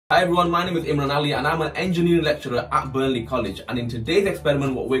Hi everyone, my name is Imran Ali and I'm an engineering lecturer at Burnley College, and in today's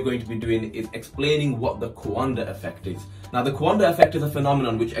experiment what we're going to be doing is explaining what the Coanda effect is. Now the Coanda effect is a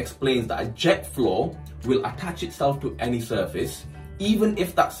phenomenon which explains that a jet flow will attach itself to any surface even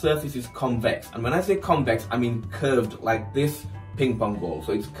if that surface is convex, and when I say convex I mean curved like this ping pong ball,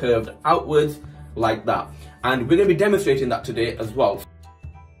 so it's curved outwards like that, and we're going to be demonstrating that today as well.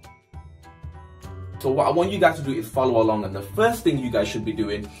 So what I want you guys to do is follow along, and the first thing you guys should be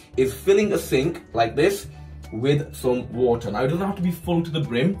doing is filling a sink like this with some water. Now it doesn't have to be full to the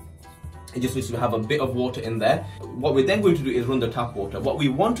brim, it just needs to have a bit of water in there. What we're then going to do is run the tap water. What we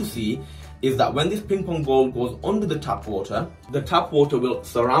want to see is that when this ping pong ball goes under the tap water will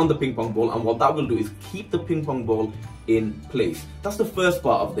surround the ping pong ball, and what that will do is keep the ping pong ball in place. That's the first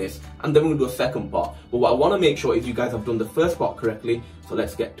part of this, and then we're going to do a second part. But what I want to make sure is you guys have done the first part correctly, so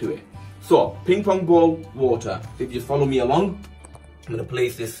let's get to it. So, ping pong ball, water. If you just follow me along, I'm going to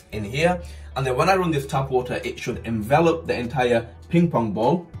place this in here, and then when I run this tap water, it should envelop the entire ping pong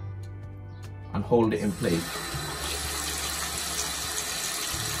ball and hold it in place.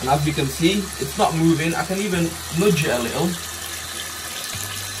 And as we can see, it's not moving. I can even nudge it a little,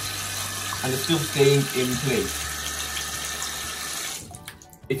 and it's still staying in place.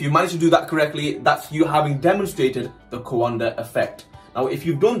 If you manage to do that correctly, that's you having demonstrated the Coanda effect. Now, if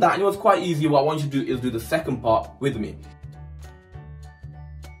you've done that and it was quite easy, what I want you to do is do the second part with me.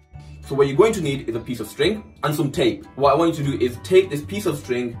 So what you're going to need is a piece of string and some tape. What I want you to do is tape this piece of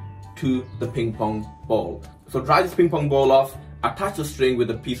string to the ping pong ball. So dry this ping pong ball off, attach the string with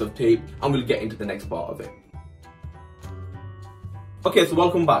a piece of tape, and we'll get into the next part of it. Okay, so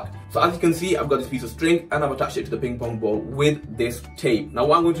welcome back. So as you can see, I've got this piece of string and I've attached it to the ping pong ball with this tape. Now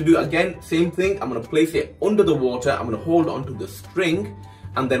what I'm going to do, again, same thing, I'm going to place it under the water, I'm going to hold onto the string,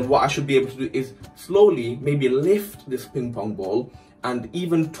 and then what I should be able to do is slowly maybe lift this ping pong ball and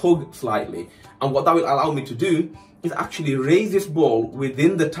even tug slightly. And what that will allow me to do is actually raise this ball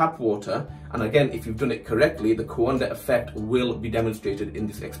within the tap water, and again, if you've done it correctly, the Coanda effect will be demonstrated in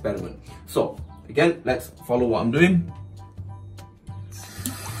this experiment. So again, let's follow what I'm doing.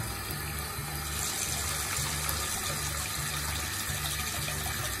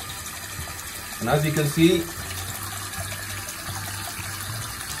 And as you can see,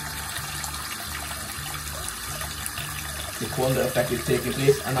 the Coanda effect is taking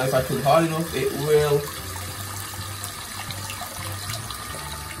place, and now if I pull hard enough, it will.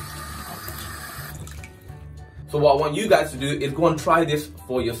 So what I want you guys to do is go and try this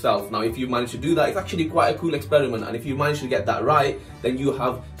for yourself. Now if you manage to do that, it's actually quite a cool experiment, and if you manage to get that right, then you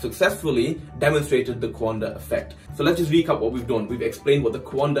have successfully demonstrated the Coanda effect. So let's just recap what we've done. We've explained what the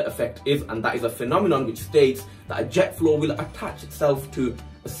Coanda effect is, and that is a phenomenon which states that a jet flow will attach itself to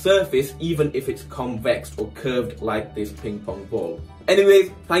a surface even if it's convex or curved like this ping pong ball.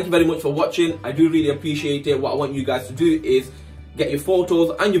 Anyways, thank you very much for watching. I do really appreciate it. What I want you guys to do is get your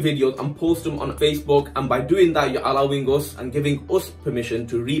photos and your videos and post them on Facebook, and by doing that you're allowing us and giving us permission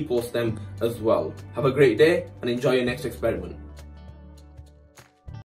to repost them as well. Have a great day and enjoy your next experiment.